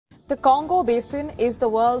The Congo Basin is the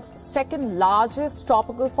world's second largest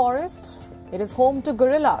tropical forest. It is home to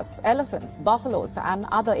gorillas, elephants, buffaloes, and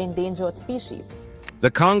other endangered species. The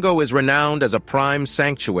Congo is renowned as a prime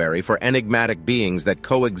sanctuary for enigmatic beings that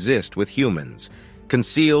coexist with humans,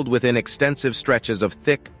 concealed within extensive stretches of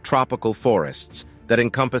thick, tropical forests that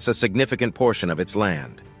encompass a significant portion of its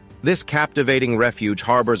land. This captivating refuge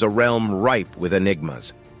harbors a realm ripe with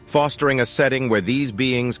enigmas, fostering a setting where these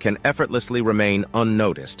beings can effortlessly remain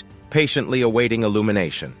unnoticed, patiently awaiting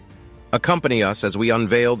illumination. Accompany us as we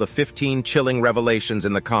unveil the 15 chilling revelations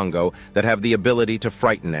in the Congo that have the ability to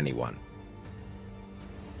frighten anyone.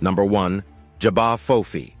 Number 1. Jaba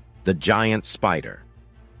Fofi, the giant spider.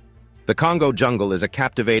 The Congo jungle is a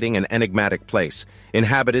captivating and enigmatic place,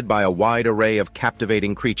 inhabited by a wide array of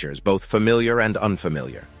captivating creatures, both familiar and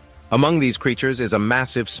unfamiliar. Among these creatures is a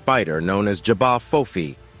massive spider known as Jaba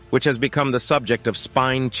Fofi, which has become the subject of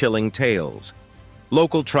spine-chilling tales.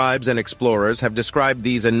 Local tribes and explorers have described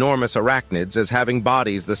these enormous arachnids as having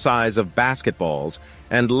bodies the size of basketballs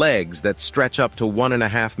and legs that stretch up to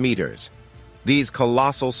 1.5 meters. These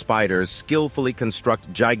colossal spiders skillfully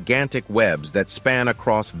construct gigantic webs that span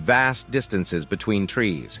across vast distances between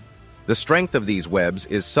trees. The strength of these webs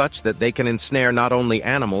is such that they can ensnare not only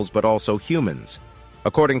animals but also humans.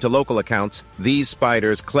 According to local accounts, these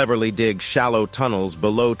spiders cleverly dig shallow tunnels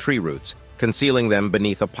below tree roots, concealing them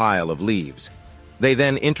beneath a pile of leaves. They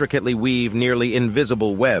then intricately weave nearly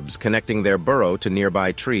invisible webs connecting their burrow to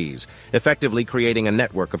nearby trees, effectively creating a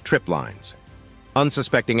network of trip lines.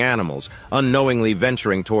 Unsuspecting animals, unknowingly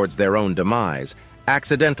venturing towards their own demise,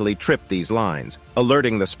 accidentally trip these lines,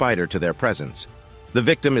 alerting the spider to their presence. The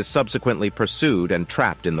victim is subsequently pursued and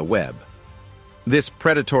trapped in the web. This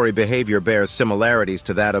predatory behavior bears similarities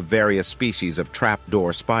to that of various species of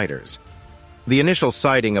trapdoor spiders. The initial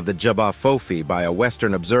sighting of the Jaba Fofi by a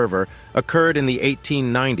Western observer occurred in the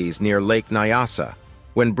 1890s near Lake Nyassa,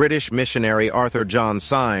 when British missionary Arthur John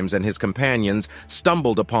Symes and his companions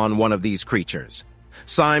stumbled upon one of these creatures.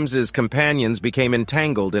 Symes's companions became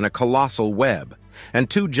entangled in a colossal web, and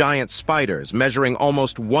 2 giant spiders measuring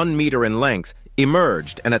almost 1 meter in length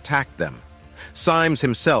emerged and attacked them. Symes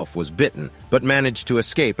himself was bitten, but managed to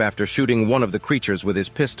escape after shooting one of the creatures with his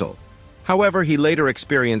pistol. However, he later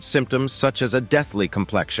experienced symptoms such as a deathly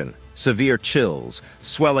complexion, severe chills,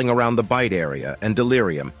 swelling around the bite area, and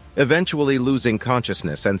delirium, eventually losing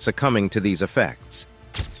consciousness and succumbing to these effects.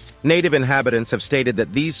 Native inhabitants have stated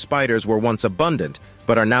that these spiders were once abundant,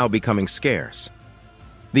 but are now becoming scarce.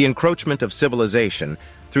 The encroachment of civilization,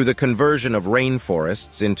 through the conversion of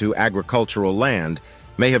rainforests into agricultural land,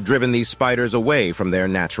 may have driven these spiders away from their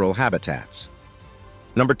natural habitats.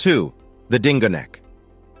 Number 2. The dingonek.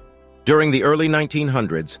 During the early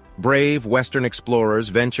 1900s, brave Western explorers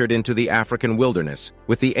ventured into the African wilderness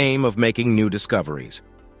with the aim of making new discoveries.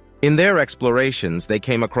 In their explorations, they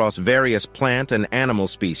came across various plant and animal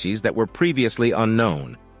species that were previously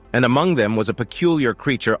unknown, and among them was a peculiar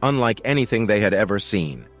creature unlike anything they had ever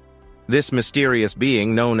seen. This mysterious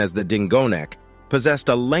being, known as the dingonek, possessed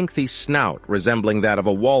a lengthy snout resembling that of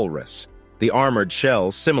a walrus, the armored shell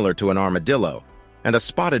similar to an armadillo, and a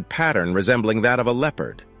spotted pattern resembling that of a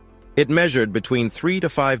leopard. It measured between 3 to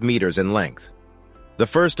 5 meters in length. The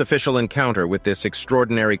first official encounter with this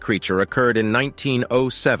extraordinary creature occurred in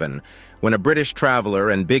 1907 when a British traveler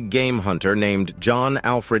and big game hunter named John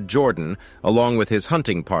Alfred Jordan, along with his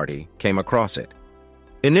hunting party, came across it.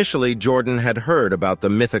 Initially, Jordan had heard about the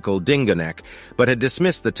mythical dingonek, but had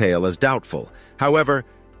dismissed the tale as doubtful. However,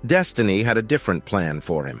 destiny had a different plan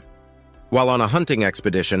for him. While on a hunting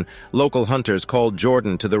expedition, local hunters called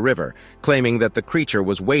Jordan to the river, claiming that the creature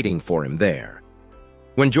was waiting for him there.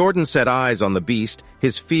 When Jordan set eyes on the beast,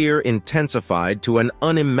 his fear intensified to an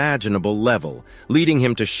unimaginable level, leading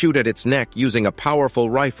him to shoot at its neck using a powerful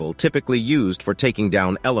rifle typically used for taking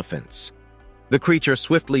down elephants. The creature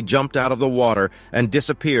swiftly jumped out of the water and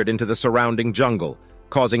disappeared into the surrounding jungle,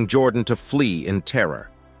 causing Jordan to flee in terror.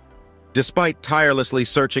 Despite tirelessly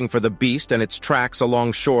searching for the beast and its tracks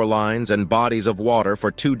along shorelines and bodies of water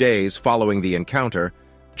for 2 days following the encounter,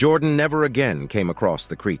 Jordan never again came across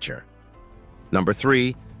the creature. Number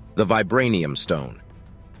 3. The vibranium stone.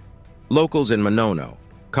 Locals in Manono,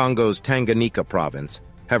 Congo's Tanganyika province,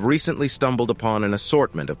 have recently stumbled upon an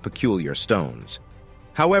assortment of peculiar stones.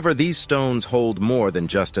 However, these stones hold more than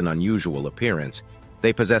just an unusual appearance.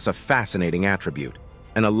 They possess a fascinating attribute,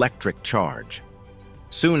 an electric charge.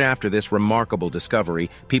 Soon after this remarkable discovery,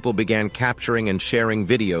 people began capturing and sharing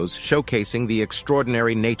videos showcasing the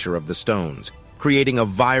extraordinary nature of the stones, creating a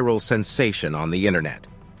viral sensation on the internet.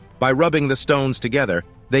 By rubbing the stones together,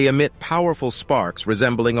 they emit powerful sparks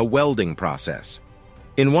resembling a welding process.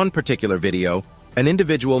 In one particular video, An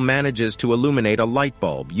individual manages to illuminate a light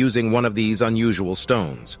bulb using one of these unusual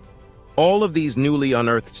stones. All of these newly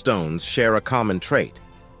unearthed stones share a common trait.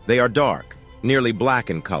 They are dark, nearly black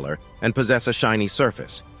in color, and possess a shiny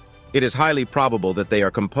surface. It is highly probable that they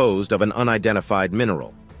are composed of an unidentified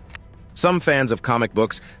mineral. Some fans of comic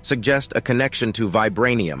books suggest a connection to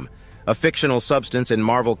vibranium, a fictional substance in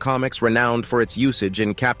Marvel Comics renowned for its usage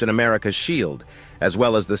in Captain America's shield, as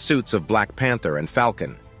well as the suits of Black Panther and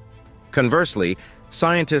Falcon. Conversely,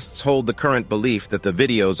 scientists hold the current belief that the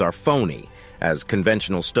videos are phony, as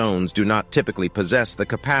conventional stones do not typically possess the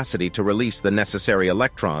capacity to release the necessary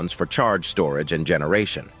electrons for charge storage and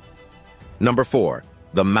generation. Number 4.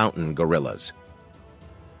 The mountain gorillas.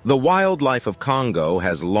 The wildlife of Congo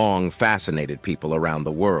has long fascinated people around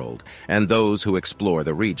the world and those who explore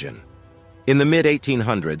the region. In the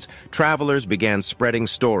mid-1800s, travelers began spreading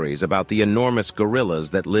stories about the enormous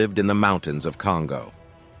gorillas that lived in the mountains of Congo.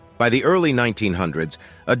 By the early 1900s,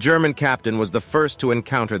 a German captain was the first to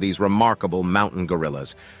encounter these remarkable mountain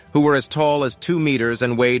gorillas, who were as tall as 2 meters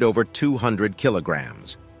and weighed over 200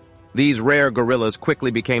 kilograms. These rare gorillas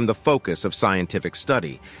quickly became the focus of scientific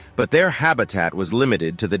study, but their habitat was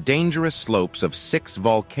limited to the dangerous slopes of 6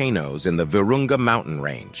 volcanoes in the Virunga mountain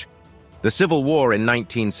range. The Civil War in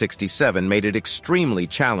 1967 made it extremely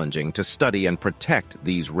challenging to study and protect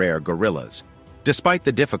these rare gorillas. Despite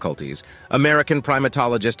the difficulties, American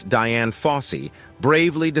primatologist Dian Fossey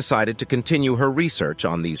bravely decided to continue her research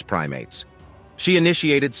on these primates. She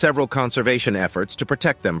initiated several conservation efforts to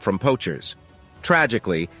protect them from poachers.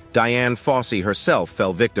 Tragically, Dian Fossey herself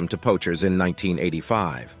fell victim to poachers in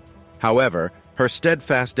 1985. However, her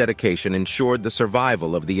steadfast dedication ensured the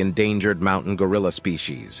survival of the endangered mountain gorilla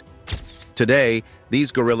species. Today,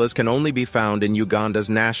 these gorillas can only be found in Uganda's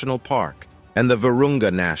National Park and the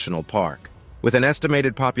Virunga National Park, with an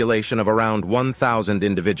estimated population of around 1,000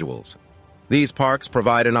 individuals. These parks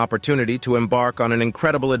provide an opportunity to embark on an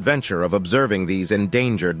incredible adventure of observing these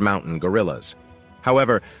endangered mountain gorillas.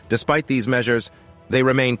 However, despite these measures, they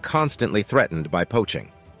remain constantly threatened by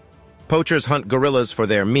poaching. Poachers hunt gorillas for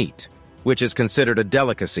their meat, which is considered a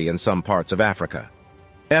delicacy in some parts of Africa.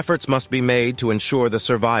 Efforts must be made to ensure the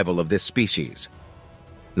survival of this species.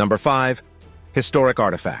 Number 5. Historic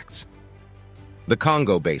artifacts. The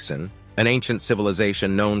Congo Basin, an ancient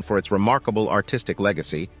civilization known for its remarkable artistic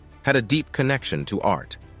legacy, had a deep connection to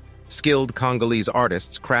art. Skilled Congolese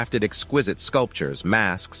artists crafted exquisite sculptures,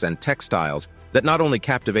 masks, and textiles that not only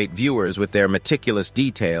captivate viewers with their meticulous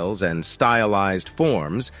details and stylized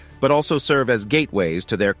forms, but also serve as gateways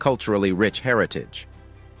to their culturally rich heritage.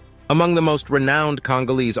 Among the most renowned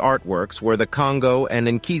Congolese artworks were the Congo and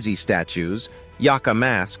Nkizi statues, Yaka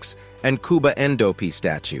masks, and Kuba Ndopi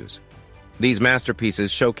statues. These masterpieces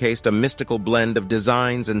showcased a mystical blend of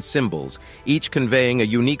designs and symbols, each conveying a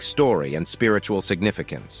unique story and spiritual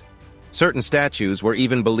significance. Certain statues were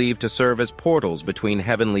even believed to serve as portals between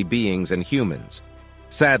heavenly beings and humans.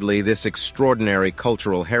 Sadly, this extraordinary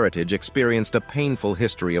cultural heritage experienced a painful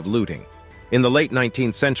history of looting. In the late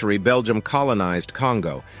 19th century, Belgium colonized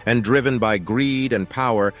Congo, and driven by greed and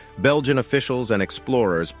power, Belgian officials and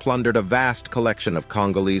explorers plundered a vast collection of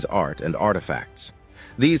Congolese art and artifacts.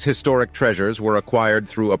 These historic treasures were acquired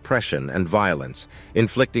through oppression and violence,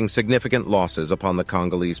 inflicting significant losses upon the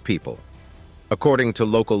Congolese people. According to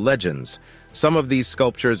local legends, some of these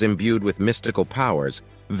sculptures imbued with mystical powers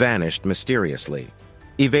vanished mysteriously,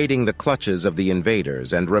 evading the clutches of the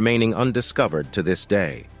invaders and remaining undiscovered to this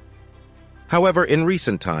day. However, in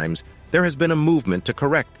recent times, there has been a movement to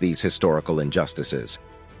correct these historical injustices.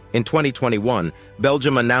 In 2021,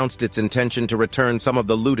 Belgium announced its intention to return some of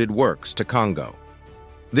the looted works to Congo.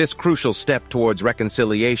 This crucial step towards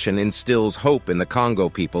reconciliation instills hope in the Congo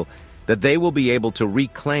people that they will be able to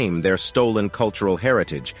reclaim their stolen cultural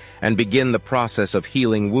heritage and begin the process of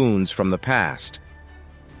healing wounds from the past.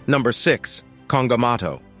 Number 6.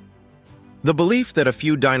 Kongomato. The belief that a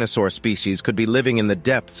few dinosaur species could be living in the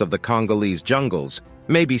depths of the Congolese jungles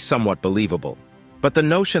may be somewhat believable, but the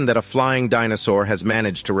notion that a flying dinosaur has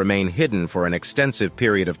managed to remain hidden for an extensive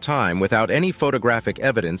period of time without any photographic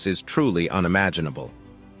evidence is truly unimaginable.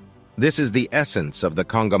 This is the essence of the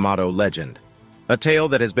Kongomato legend, a tale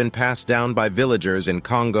that has been passed down by villagers in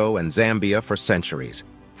Congo and Zambia for centuries.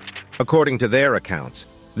 According to their accounts,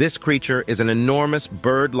 this creature is an enormous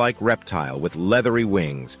bird-like reptile with leathery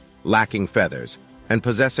wings, lacking feathers, and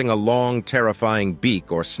possessing a long, terrifying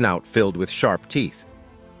beak or snout filled with sharp teeth.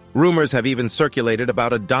 Rumors have even circulated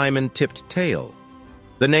about a diamond-tipped tail.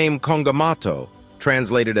 The name Kongomato,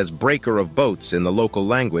 translated as breaker of boats in the local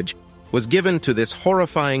language, was given to this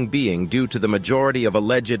horrifying being due to the majority of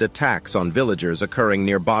alleged attacks on villagers occurring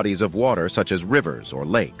near bodies of water such as rivers or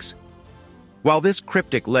lakes. While this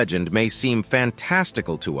cryptic legend may seem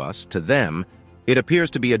fantastical to us, to them, it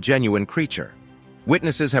appears to be a genuine creature.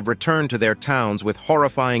 Witnesses have returned to their towns with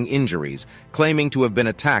horrifying injuries, claiming to have been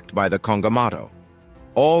attacked by the Congo.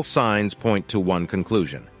 All signs point to one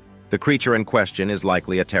conclusion. The creature in question is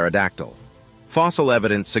likely a pterodactyl. Fossil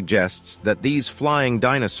evidence suggests that these flying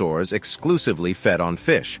dinosaurs exclusively fed on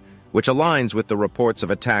fish, which aligns with the reports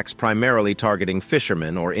of attacks primarily targeting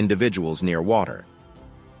fishermen or individuals near water.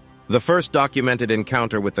 The first documented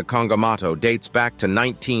encounter with the Congo dates back to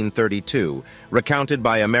 1932, recounted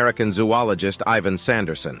by American zoologist Ivan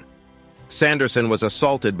Sanderson. Sanderson was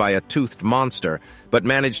assaulted by a toothed monster, but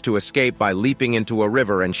managed to escape by leaping into a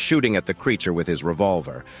river and shooting at the creature with his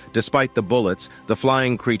revolver. Despite the bullets, the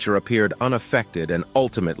flying creature appeared unaffected and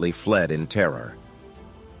ultimately fled in terror.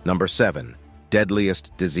 Number 7.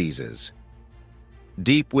 Deadliest diseases.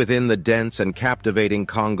 Deep within the dense and captivating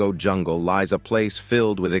Congo jungle lies a place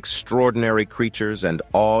filled with extraordinary creatures and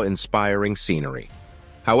awe-inspiring scenery.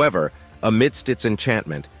 However, amidst its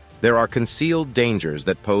enchantment, there are concealed dangers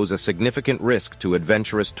that pose a significant risk to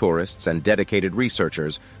adventurous tourists and dedicated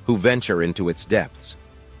researchers who venture into its depths.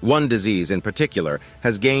 One disease in particular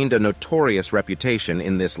has gained a notorious reputation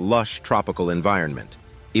in this lush tropical environment: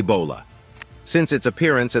 Ebola. Since its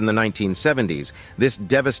appearance in the 1970s, this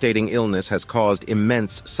devastating illness has caused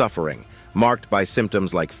immense suffering, marked by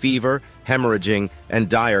symptoms like fever, hemorrhaging, and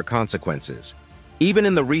dire consequences. Even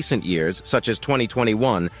in the recent years, such as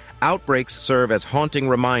 2021, outbreaks serve as haunting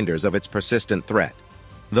reminders of its persistent threat.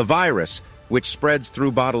 The virus, which spreads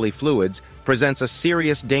through bodily fluids, presents a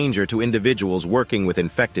serious danger to individuals working with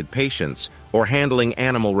infected patients or handling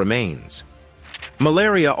animal remains.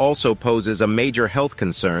 Malaria also poses a major health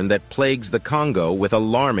concern that plagues the Congo with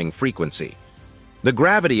alarming frequency. The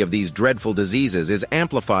gravity of these dreadful diseases is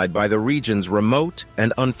amplified by the region's remote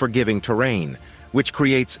and unforgiving terrain, which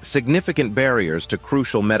creates significant barriers to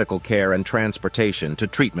crucial medical care and transportation to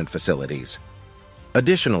treatment facilities.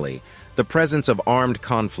 Additionally, the presence of armed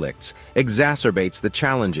conflicts exacerbates the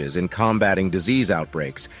challenges in combating disease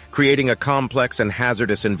outbreaks, creating a complex and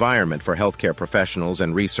hazardous environment for healthcare professionals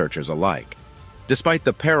and researchers alike. Despite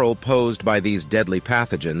the peril posed by these deadly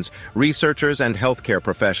pathogens, researchers and healthcare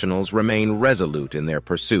professionals remain resolute in their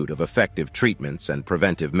pursuit of effective treatments and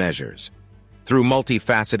preventive measures. Through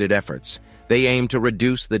multifaceted efforts, they aim to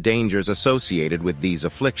reduce the dangers associated with these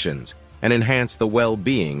afflictions and enhance the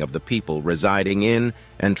well-being of the people residing in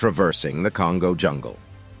and traversing the Congo jungle.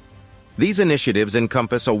 These initiatives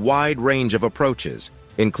encompass a wide range of approaches,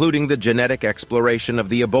 including the genetic exploration of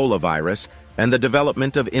the Ebola virus and the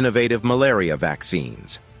development of innovative malaria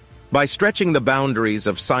vaccines. By stretching the boundaries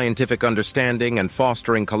of scientific understanding and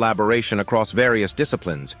fostering collaboration across various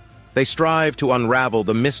disciplines, they strive to unravel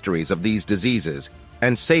the mysteries of these diseases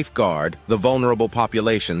and safeguard the vulnerable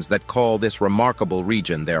populations that call this remarkable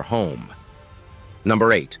region their home.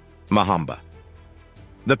 Number 8. Mahamba.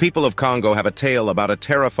 The people of Congo have a tale about a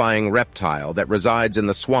terrifying reptile that resides in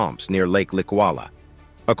the swamps near Lake Likwala.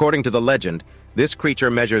 According to the legend, this creature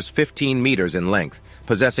measures 15 meters in length,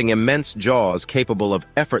 possessing immense jaws capable of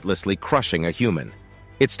effortlessly crushing a human.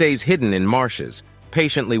 It stays hidden in marshes,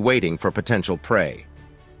 patiently waiting for potential prey.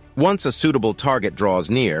 Once a suitable target draws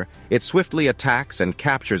near, it swiftly attacks and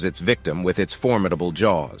captures its victim with its formidable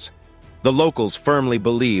jaws. The locals firmly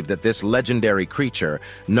believe that this legendary creature,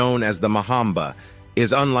 known as the Mahamba,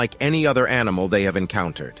 is unlike any other animal they have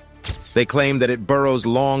encountered. They claim that it burrows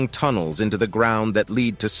long tunnels into the ground that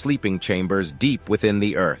lead to sleeping chambers deep within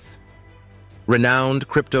the earth. Renowned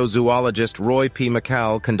cryptozoologist Roy P.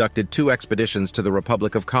 McCall conducted 2 expeditions to the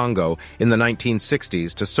Republic of Congo in the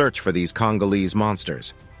 1960s to search for these Congolese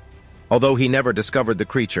monsters. Although he never discovered the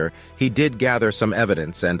creature, he did gather some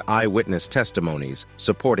evidence and eyewitness testimonies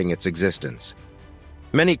supporting its existence.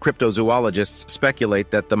 Many cryptozoologists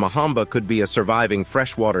speculate that the Mahamba could be a surviving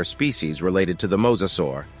freshwater species related to the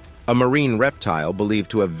mosasaur, a marine reptile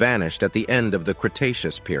believed to have vanished at the end of the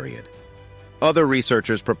Cretaceous period. Other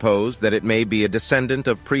researchers propose that it may be a descendant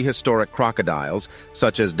of prehistoric crocodiles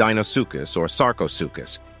such as Deinosuchus or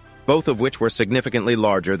Sarcosuchus, both of which were significantly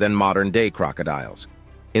larger than modern-day crocodiles.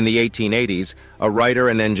 In the 1880s, a writer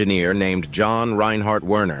and engineer named John Reinhard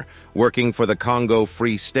Werner, working for the Congo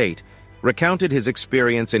Free State, recounted his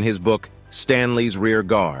experience in his book Stanley's Rear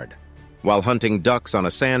Guard. While hunting ducks on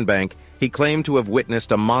a sandbank, he claimed to have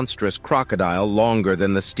witnessed a monstrous crocodile longer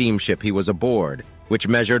than the steamship he was aboard, which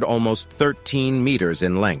measured almost 13 meters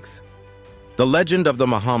in length. The legend of the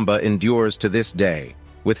Mahamba endures to this day,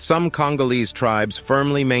 with some Congolese tribes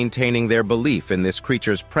firmly maintaining their belief in this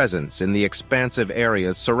creature's presence in the expansive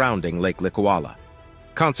areas surrounding Lake Likwala.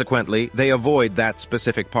 Consequently, they avoid that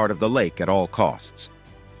specific part of the lake at all costs.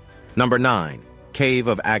 Number 9. Cave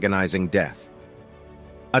of Agonizing Death.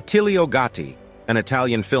 Attilio Gatti, an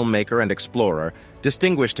Italian filmmaker and explorer,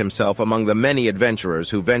 distinguished himself among the many adventurers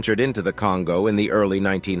who ventured into the Congo in the early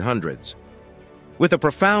 1900s. With a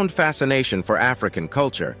profound fascination for African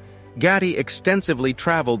culture, Gatti extensively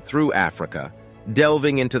traveled through Africa,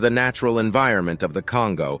 delving into the natural environment of the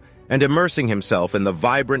Congo and immersing himself in the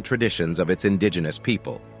vibrant traditions of its indigenous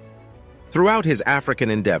people. Throughout his African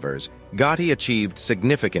endeavors, Gatti achieved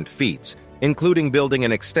significant feats, including building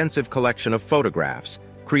an extensive collection of photographs,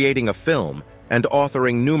 creating a film, and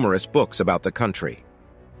authoring numerous books about the country.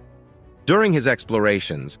 During his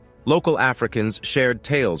explorations, local Africans shared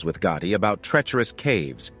tales with Gatti about treacherous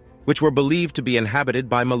caves, which were believed to be inhabited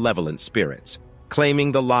by malevolent spirits,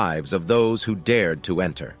 claiming the lives of those who dared to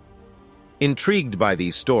enter. Intrigued by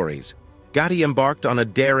these stories, Gatti embarked on a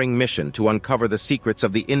daring mission to uncover the secrets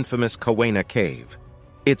of the infamous Kawena Cave.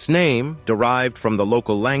 Its name, derived from the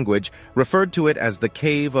local language, referred to it as the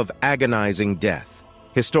Cave of Agonizing Death,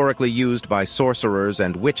 historically used by sorcerers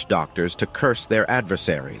and witch doctors to curse their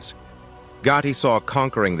adversaries. Gatti saw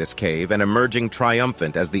conquering this cave and emerging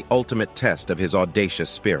triumphant as the ultimate test of his audacious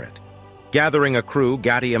spirit. Gathering a crew,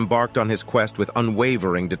 Gatti embarked on his quest with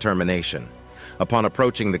unwavering determination. Upon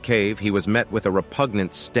approaching the cave, he was met with a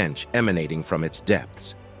repugnant stench emanating from its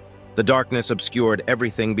depths. The darkness obscured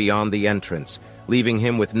everything beyond the entrance, leaving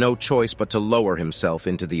him with no choice but to lower himself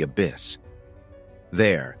into the abyss.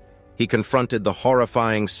 There, he confronted the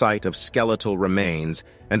horrifying sight of skeletal remains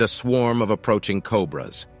and a swarm of approaching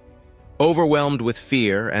cobras. Overwhelmed with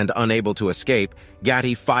fear and unable to escape,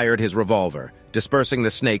 Gatti fired his revolver, dispersing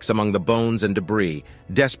the snakes among the bones and debris,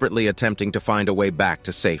 desperately attempting to find a way back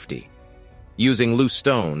to safety. Using loose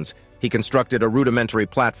stones, he constructed a rudimentary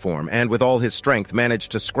platform and, with all his strength,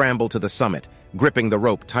 managed to scramble to the summit, gripping the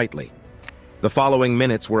rope tightly. The following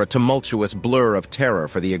minutes were a tumultuous blur of terror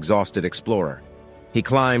for the exhausted explorer. He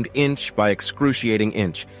climbed inch by excruciating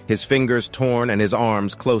inch, his fingers torn and his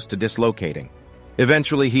arms close to dislocating.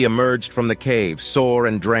 Eventually, he emerged from the cave, sore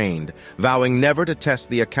and drained, vowing never to test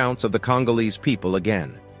the accounts of the Congolese people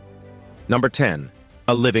again. Number 10.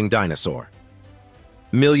 A living dinosaur.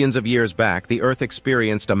 Millions of years back, the Earth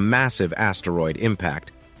experienced a massive asteroid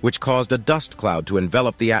impact, which caused a dust cloud to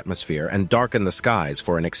envelop the atmosphere and darken the skies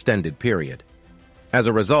for an extended period. As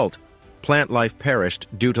a result, plant life perished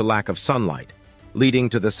due to lack of sunlight, leading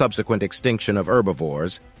to the subsequent extinction of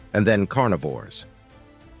herbivores and then carnivores.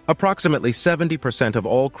 Approximately 70% of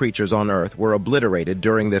all creatures on Earth were obliterated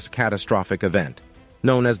during this catastrophic event,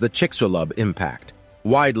 known as the Chicxulub impact,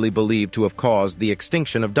 widely believed to have caused the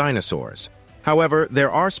extinction of dinosaurs. However,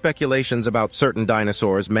 there are speculations about certain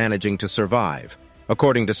dinosaurs managing to survive.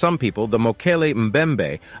 According to some people, the Mokele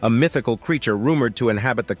Mbembe, a mythical creature rumored to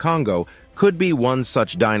inhabit the Congo, could be one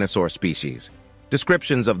such dinosaur species.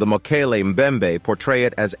 Descriptions of the Mokele Mbembe portray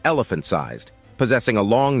it as elephant-sized, possessing a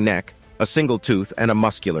long neck, a single tooth, and a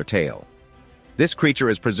muscular tail. This creature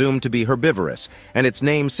is presumed to be herbivorous, and its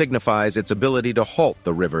name signifies its ability to halt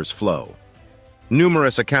the river's flow.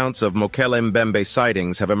 Numerous accounts of Mokele Mbembe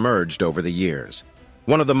sightings have emerged over the years.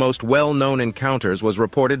 One of the most well-known encounters was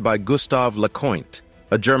reported by Gustav Lecointe,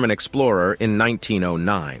 a German explorer, in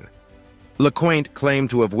 1909. Lecointe claimed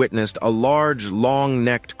to have witnessed a large,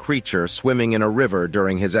 long-necked creature swimming in a river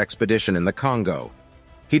during his expedition in the Congo.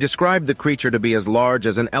 He described the creature to be as large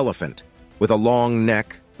as an elephant, with a long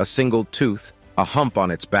neck, a single tooth, a hump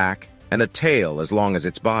on its back, and a tail as long as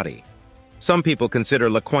its body. Some people consider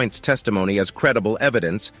Lecointe's testimony as credible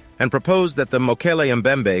evidence and propose that the Mokele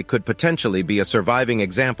Mbembe could potentially be a surviving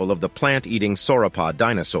example of the plant-eating sauropod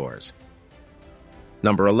dinosaurs.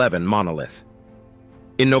 Number 11. Monolith.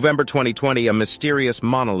 In November 2020, a mysterious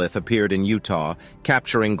monolith appeared in Utah,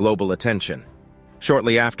 capturing global attention.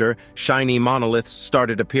 Shortly after, shiny monoliths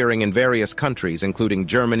started appearing in various countries, including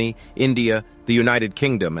Germany, India, the United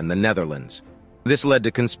Kingdom, and the Netherlands. This led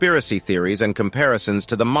to conspiracy theories and comparisons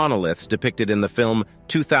to the monoliths depicted in the film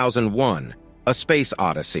 2001, A Space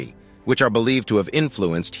Odyssey, which are believed to have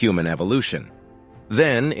influenced human evolution.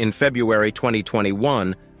 Then, in February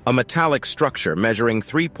 2021, a metallic structure measuring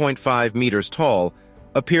 3.5 meters tall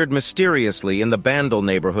appeared mysteriously in the Bandel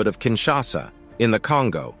neighborhood of Kinshasa, in the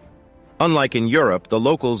Congo. Unlike in Europe, the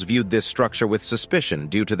locals viewed this structure with suspicion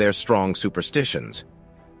due to their strong superstitions.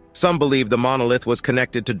 Some believed the monolith was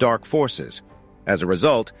connected to dark forces. As a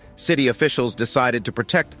result, city officials decided to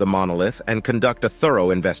protect the monolith and conduct a thorough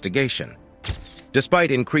investigation.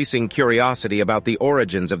 Despite increasing curiosity about the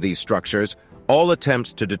origins of these structures, all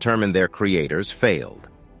attempts to determine their creators failed.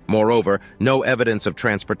 Moreover, no evidence of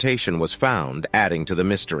transportation was found, adding to the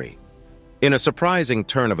mystery. In a surprising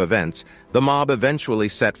turn of events, the mob eventually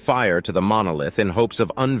set fire to the monolith in hopes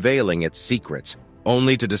of unveiling its secrets,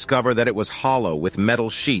 only to discover that it was hollow with metal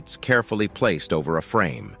sheets carefully placed over a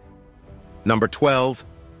frame. Number 12.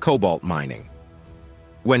 Cobalt mining.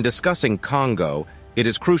 When discussing Congo, it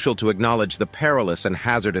is crucial to acknowledge the perilous and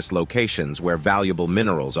hazardous locations where valuable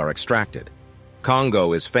minerals are extracted.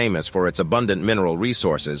 Congo is famous for its abundant mineral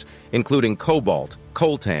resources, including cobalt,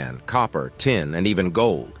 coltan, copper, tin, and even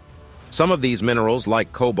gold. Some of these minerals,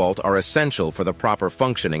 like cobalt, are essential for the proper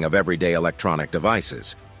functioning of everyday electronic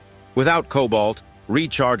devices. Without cobalt,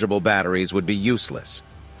 rechargeable batteries would be useless.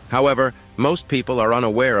 However, most people are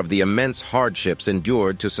unaware of the immense hardships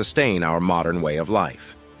endured to sustain our modern way of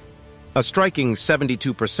life. A striking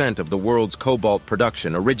 72% of the world's cobalt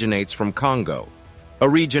production originates from Congo, a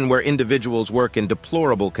region where individuals work in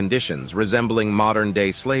deplorable conditions resembling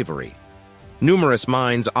modern-day slavery. Numerous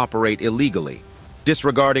mines operate illegally,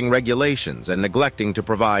 disregarding regulations and neglecting to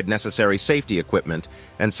provide necessary safety equipment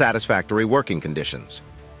and satisfactory working conditions.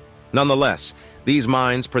 Nonetheless, these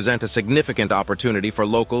mines present a significant opportunity for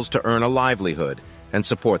locals to earn a livelihood and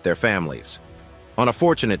support their families. On a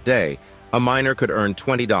fortunate day, a miner could earn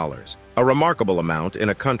 $20, a remarkable amount in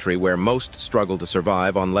a country where most struggle to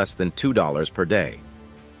survive on less than $2 per day.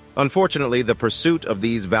 Unfortunately, the pursuit of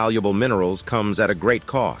these valuable minerals comes at a great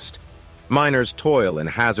cost. Miners toil in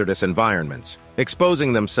hazardous environments,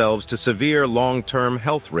 exposing themselves to severe long-term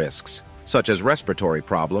health risks, such as respiratory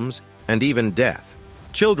problems and even death.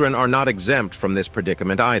 Children are not exempt from this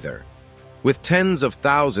predicament either. With tens of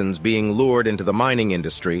thousands being lured into the mining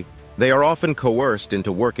industry, they are often coerced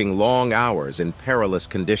into working long hours in perilous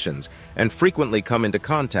conditions and frequently come into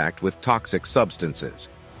contact with toxic substances.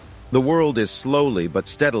 The world is slowly but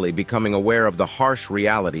steadily becoming aware of the harsh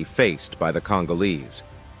reality faced by the Congolese.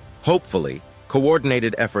 Hopefully,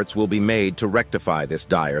 coordinated efforts will be made to rectify this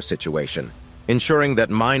dire situation, ensuring that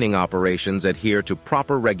mining operations adhere to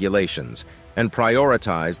proper regulations and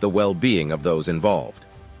prioritize the well-being of those involved.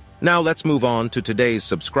 Now let's move on to today's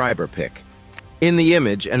subscriber pick. In the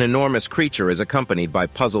image, an enormous creature is accompanied by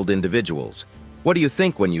puzzled individuals. What do you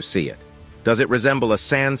think when you see it? Does it resemble a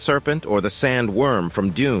sand serpent or the sand worm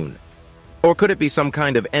from Dune? Or could it be some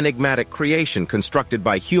kind of enigmatic creation constructed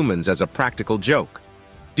by humans as a practical joke?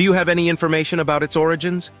 Do you have any information about its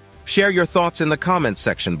origins? Share your thoughts in the comments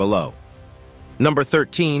section below. Number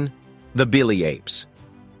 13. The Billy Apes.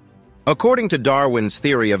 According to Darwin's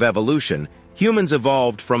theory of evolution, humans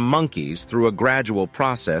evolved from monkeys through a gradual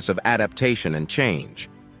process of adaptation and change.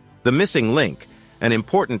 The missing link, an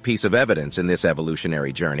important piece of evidence in this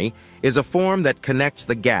evolutionary journey, is a form that connects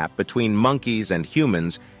the gap between monkeys and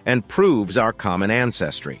humans and proves our common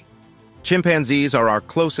ancestry. Chimpanzees are our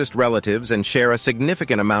closest relatives and share a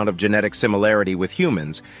significant amount of genetic similarity with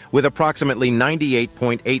humans, with approximately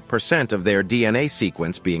 98.8% of their DNA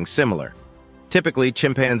sequence being similar. Typically,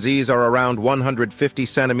 chimpanzees are around 150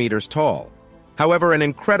 centimeters tall. However, an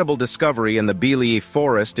incredible discovery in the Billy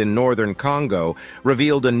forest in northern Congo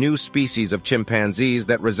revealed a new species of chimpanzees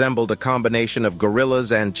that resembled a combination of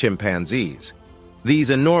gorillas and chimpanzees.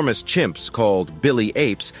 These enormous chimps, called Billy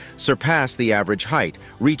apes, surpass the average height,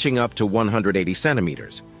 reaching up to 180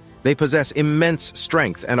 centimeters. They possess immense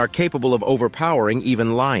strength and are capable of overpowering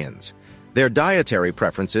even lions. Their dietary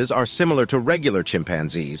preferences are similar to regular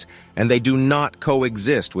chimpanzees, and they do not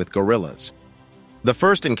coexist with gorillas. The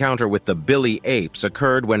first encounter with the Billy apes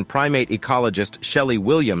occurred when primate ecologist Shelley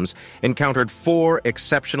Williams encountered 4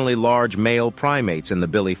 exceptionally large male primates in the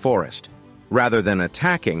Billy forest. Rather than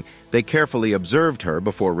attacking, they carefully observed her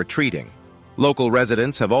before retreating. Local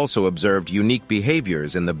residents have also observed unique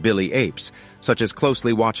behaviors in the Billy apes, such as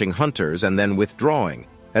closely watching hunters and then withdrawing,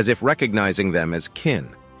 as if recognizing them as kin.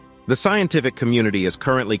 The scientific community is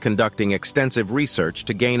currently conducting extensive research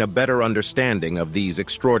to gain a better understanding of these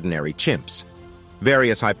extraordinary chimps.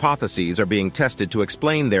 Various hypotheses are being tested to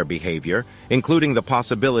explain their behavior, including the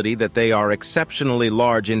possibility that they are exceptionally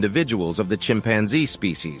large individuals of the chimpanzee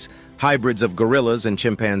species, hybrids of gorillas and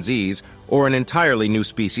chimpanzees, or an entirely new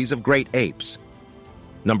species of great apes.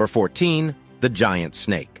 Number 14. The giant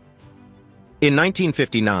snake. In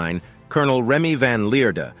 1959, Colonel Remy van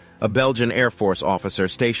Lierde, a Belgian Air Force officer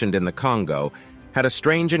stationed in the Congo, had a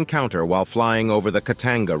strange encounter while flying over the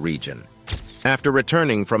Katanga region. After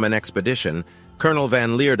returning from an expedition, Colonel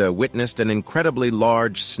van Lierde witnessed an incredibly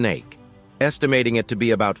large snake, estimating it to be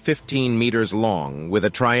about 15 meters long, with a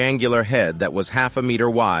triangular head that was half a meter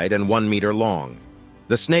wide and 1 meter long.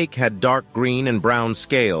 The snake had dark green and brown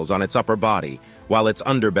scales on its upper body, while its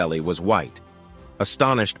underbelly was white.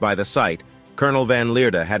 Astonished by the sight, Colonel van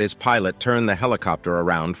Lierde had his pilot turn the helicopter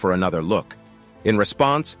around for another look. In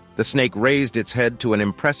response, the snake raised its head to an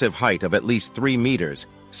impressive height of at least 3 meters,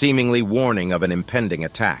 seemingly warning of an impending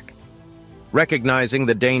attack. Recognizing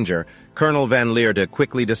the danger, Colonel Van Lierde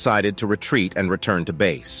quickly decided to retreat and return to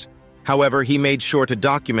base. However, he made sure to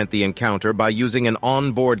document the encounter by using an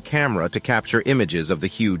onboard camera to capture images of the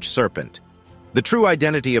huge serpent. The true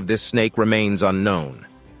identity of this snake remains unknown.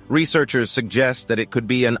 Researchers suggest that it could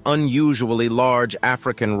be an unusually large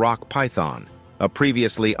African rock python, a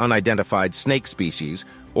previously unidentified snake species,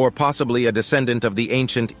 or possibly a descendant of the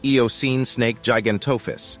ancient Eocene snake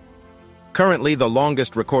Gigantophis. Currently, the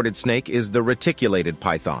longest recorded snake is the reticulated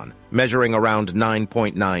python, measuring around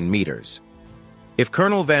 9.9 meters. If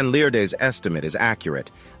Colonel Van Lierde's estimate is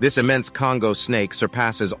accurate, this immense Congo snake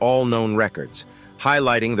surpasses all known records,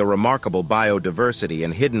 highlighting the remarkable biodiversity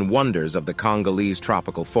and hidden wonders of the Congolese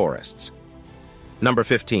tropical forests. Number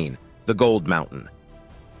 15. The Gold Mountain.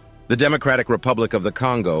 The Democratic Republic of the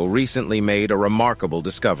Congo recently made a remarkable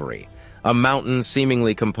discovery, a mountain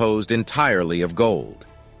seemingly composed entirely of gold.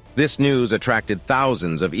 This news attracted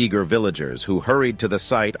thousands of eager villagers who hurried to the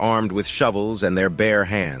site armed with shovels and their bare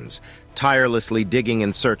hands, tirelessly digging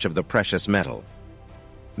in search of the precious metal.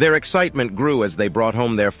 Their excitement grew as they brought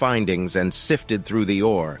home their findings and sifted through the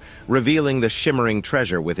ore, revealing the shimmering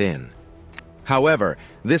treasure within. However,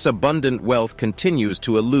 this abundant wealth continues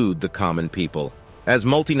to elude the common people, as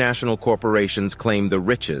multinational corporations claim the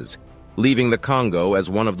riches, leaving the Congo as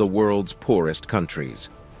one of the world's poorest countries.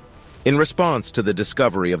 In response to the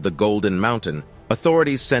discovery of the Golden Mountain,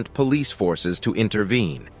 authorities sent police forces to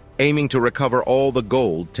intervene, aiming to recover all the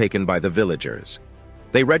gold taken by the villagers.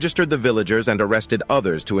 They registered the villagers and arrested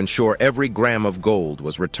others to ensure every gram of gold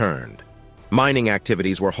was returned. Mining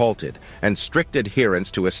activities were halted, and strict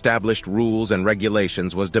adherence to established rules and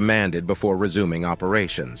regulations was demanded before resuming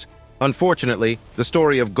operations. Unfortunately, the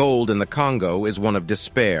story of gold in the Congo is one of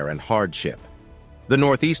despair and hardship. The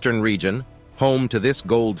northeastern region, home to this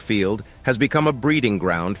gold field, has become a breeding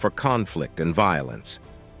ground for conflict and violence.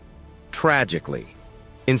 Tragically,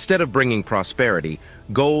 instead of bringing prosperity,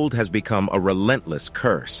 gold has become a relentless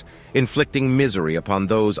curse, inflicting misery upon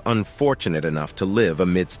those unfortunate enough to live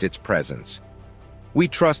amidst its presence. We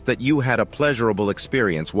trust that you had a pleasurable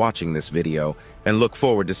experience watching this video and look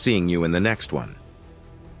forward to seeing you in the next one.